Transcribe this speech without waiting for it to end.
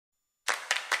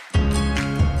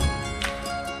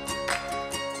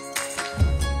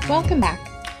Welcome back.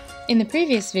 In the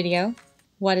previous video,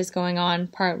 What is Going On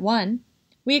Part 1,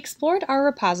 we explored our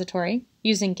repository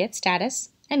using git status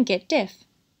and git diff.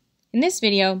 In this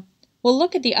video, we'll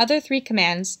look at the other three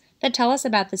commands that tell us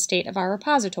about the state of our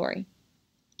repository: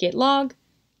 git log,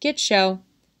 git show,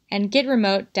 and git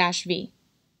remote-v.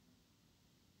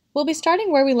 We'll be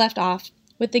starting where we left off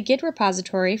with the git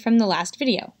repository from the last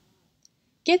video.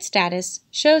 Git status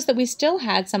shows that we still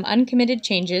had some uncommitted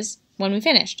changes when we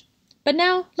finished. But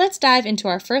now, let's dive into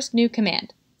our first new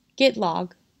command, git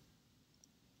log.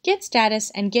 Git status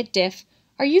and git diff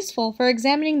are useful for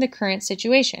examining the current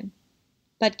situation,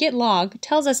 but git log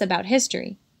tells us about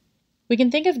history. We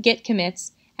can think of git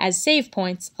commits as save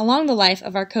points along the life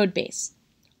of our codebase,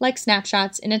 like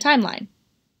snapshots in a timeline.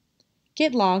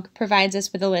 Git log provides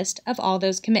us with a list of all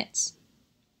those commits.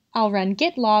 I'll run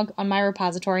git log on my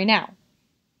repository now.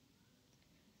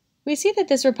 We see that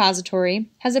this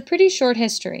repository has a pretty short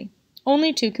history,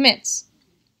 only 2 commits.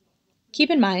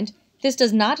 Keep in mind, this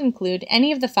does not include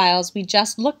any of the files we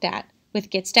just looked at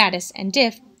with git status and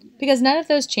diff because none of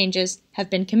those changes have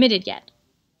been committed yet.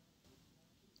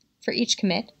 For each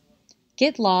commit,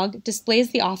 git log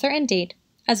displays the author and date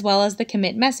as well as the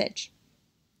commit message.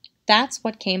 That's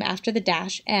what came after the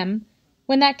 -m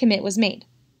when that commit was made.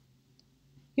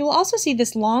 You will also see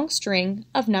this long string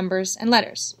of numbers and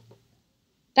letters.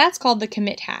 That's called the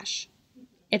commit hash.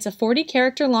 It's a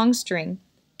 40-character long string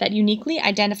that uniquely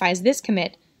identifies this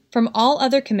commit from all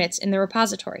other commits in the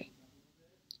repository.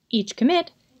 Each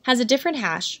commit has a different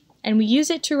hash, and we use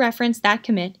it to reference that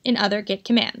commit in other git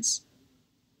commands.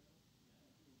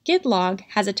 Git log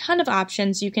has a ton of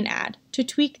options you can add to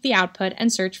tweak the output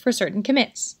and search for certain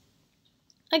commits.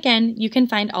 Again, you can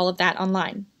find all of that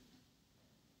online.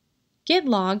 Git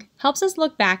log helps us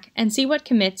look back and see what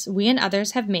commits we and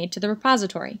others have made to the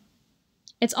repository.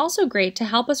 It's also great to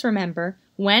help us remember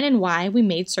when and why we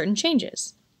made certain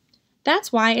changes.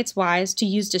 That's why it's wise to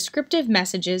use descriptive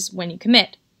messages when you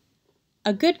commit.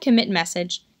 A good commit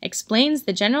message explains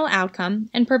the general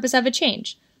outcome and purpose of a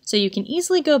change, so you can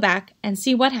easily go back and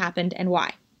see what happened and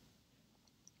why.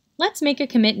 Let's make a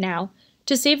commit now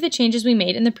to save the changes we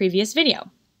made in the previous video.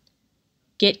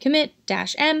 Git commit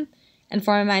 -m, and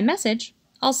for my message,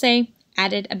 I'll say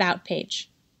added about page.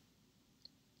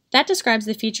 That describes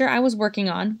the feature I was working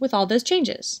on with all those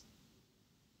changes.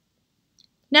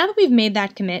 Now that we've made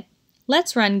that commit,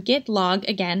 let's run git log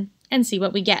again and see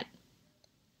what we get.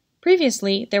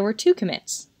 Previously, there were 2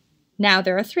 commits. Now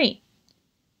there are 3.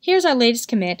 Here's our latest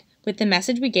commit with the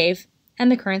message we gave and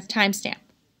the current timestamp.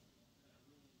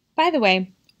 By the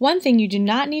way, one thing you do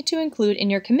not need to include in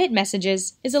your commit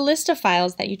messages is a list of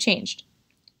files that you changed.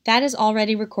 That is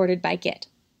already recorded by Git,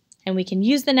 and we can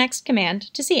use the next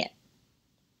command to see it.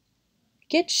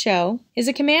 Git show is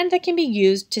a command that can be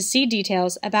used to see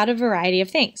details about a variety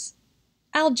of things.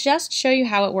 I'll just show you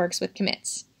how it works with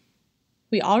commits.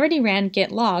 We already ran git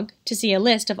log to see a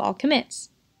list of all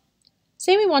commits.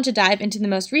 Say we want to dive into the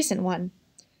most recent one.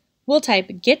 We'll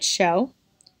type git show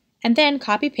and then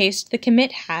copy-paste the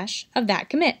commit hash of that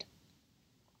commit.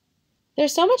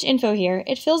 There's so much info here,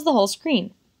 it fills the whole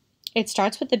screen. It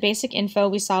starts with the basic info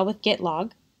we saw with git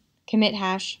log, commit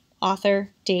hash,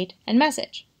 author, date, and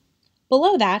message.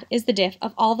 Below that is the diff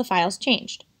of all the files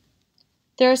changed.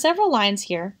 There are several lines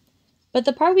here, but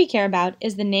the part we care about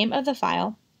is the name of the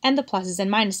file and the pluses and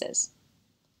minuses.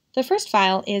 The first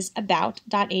file is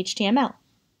about.html.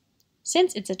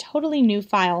 Since it's a totally new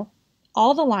file,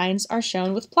 all the lines are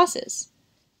shown with pluses,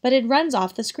 but it runs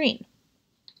off the screen.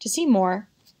 To see more,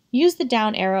 use the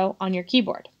down arrow on your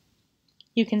keyboard.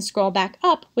 You can scroll back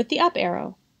up with the up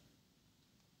arrow.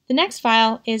 The next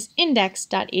file is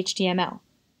index.html.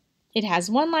 It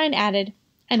has 1 line added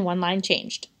and 1 line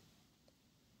changed.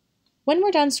 When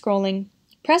we're done scrolling,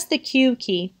 press the Q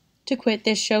key to quit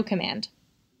this show command.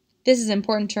 This is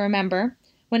important to remember.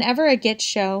 Whenever a git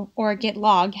show or a git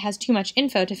log has too much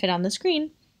info to fit on the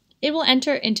screen, it will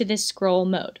enter into this scroll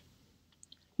mode.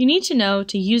 You need to know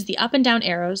to use the up and down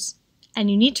arrows,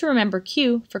 and you need to remember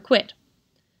Q for quit.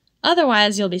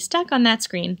 Otherwise, you'll be stuck on that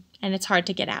screen, and it's hard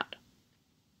to get out.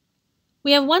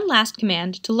 We have one last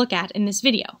command to look at in this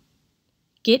video.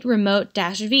 Git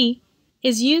remote-v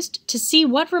is used to see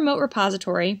what remote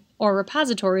repository or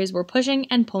repositories we're pushing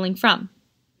and pulling from.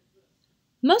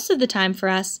 Most of the time for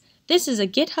us, this is a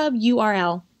GitHub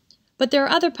URL, but there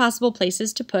are other possible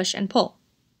places to push and pull.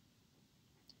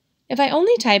 If I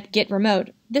only type git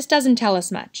remote, this doesn't tell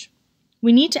us much.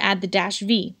 We need to add the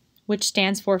 -v, which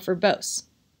stands for verbose.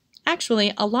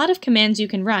 Actually, a lot of commands you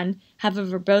can run have a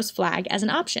verbose flag as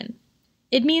an option.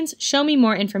 It means show me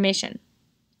more information.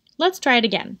 Let's try it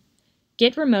again.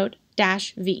 Git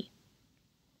remote-v.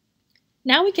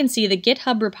 Now we can see the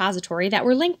GitHub repository that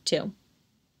we're linked to.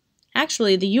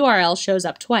 Actually, the URL shows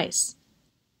up twice.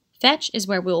 Fetch is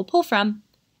where we will pull from,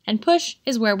 and push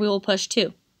is where we will push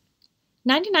to.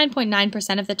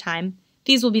 99.9% of the time,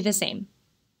 these will be the same.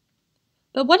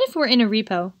 But what if we're in a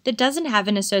repo that doesn't have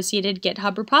an associated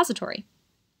GitHub repository?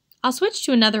 I'll switch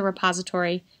to another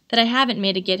repository that I haven't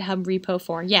made a GitHub repo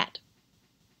for yet.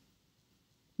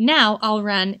 Now I'll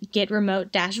run git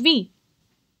remote-v.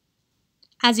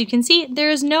 As you can see, there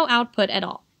is no output at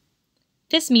all.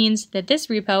 This means that this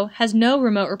repo has no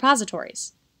remote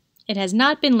repositories. It has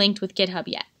not been linked with GitHub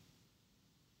yet.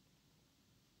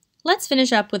 Let's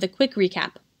finish up with a quick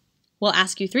recap. We'll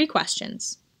ask you 3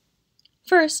 questions.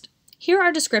 First, here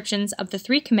are descriptions of the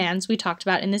 3 commands we talked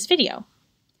about in this video.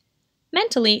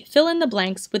 Mentally, fill in the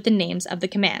blanks with the names of the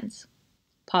commands.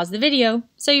 Pause the video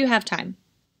so you have time.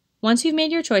 Once you've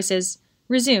made your choices,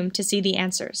 resume to see the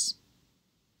answers.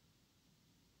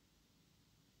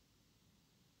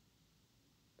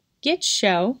 Git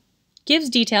show gives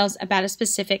details about a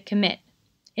specific commit.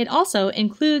 It also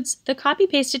includes the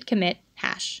copy-pasted commit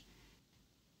hash.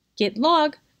 Git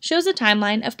log shows a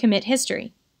timeline of commit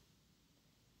history.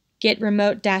 Git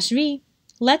remote-v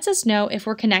lets us know if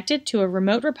we're connected to a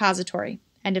remote repository,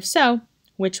 and if so,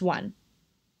 which one.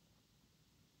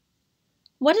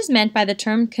 What is meant by the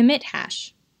term commit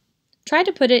hash? Try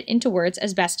to put it into words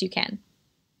as best you can.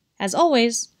 As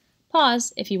always,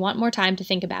 pause if you want more time to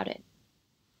think about it.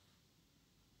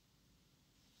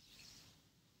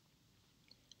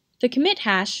 The commit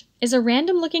hash is a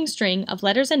random-looking string of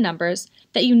letters and numbers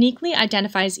that uniquely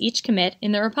identifies each commit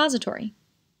in the repository.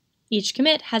 Each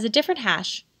commit has a different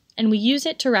hash, and we use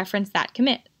it to reference that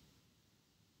commit.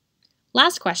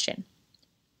 Last question.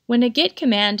 When a git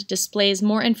command displays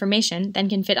more information than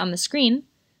can fit on the screen,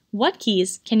 what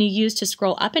keys can you use to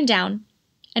scroll up and down,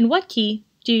 and what key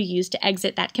do you use to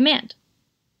exit that command?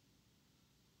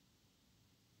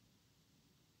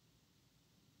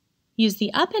 Use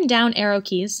the up and down arrow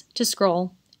keys to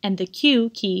scroll and the Q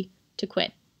key to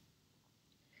quit.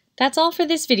 That's all for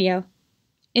this video.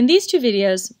 In these 2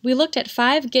 videos, we looked at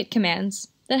 5 Git commands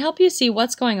that help you see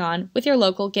what's going on with your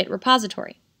local Git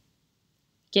repository.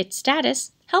 Git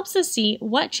status helps us see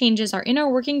what changes are in our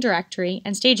working directory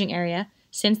and staging area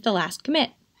since the last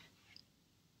commit.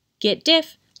 Git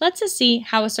diff lets us see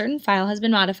how a certain file has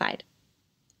been modified.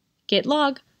 Git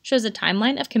log shows a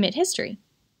timeline of commit history.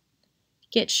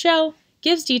 Git show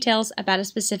gives details about a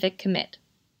specific commit.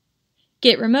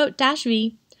 Git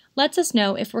remote-v lets us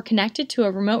know if we're connected to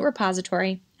a remote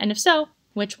repository, and if so,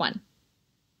 which one.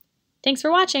 Thanks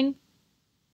for watching!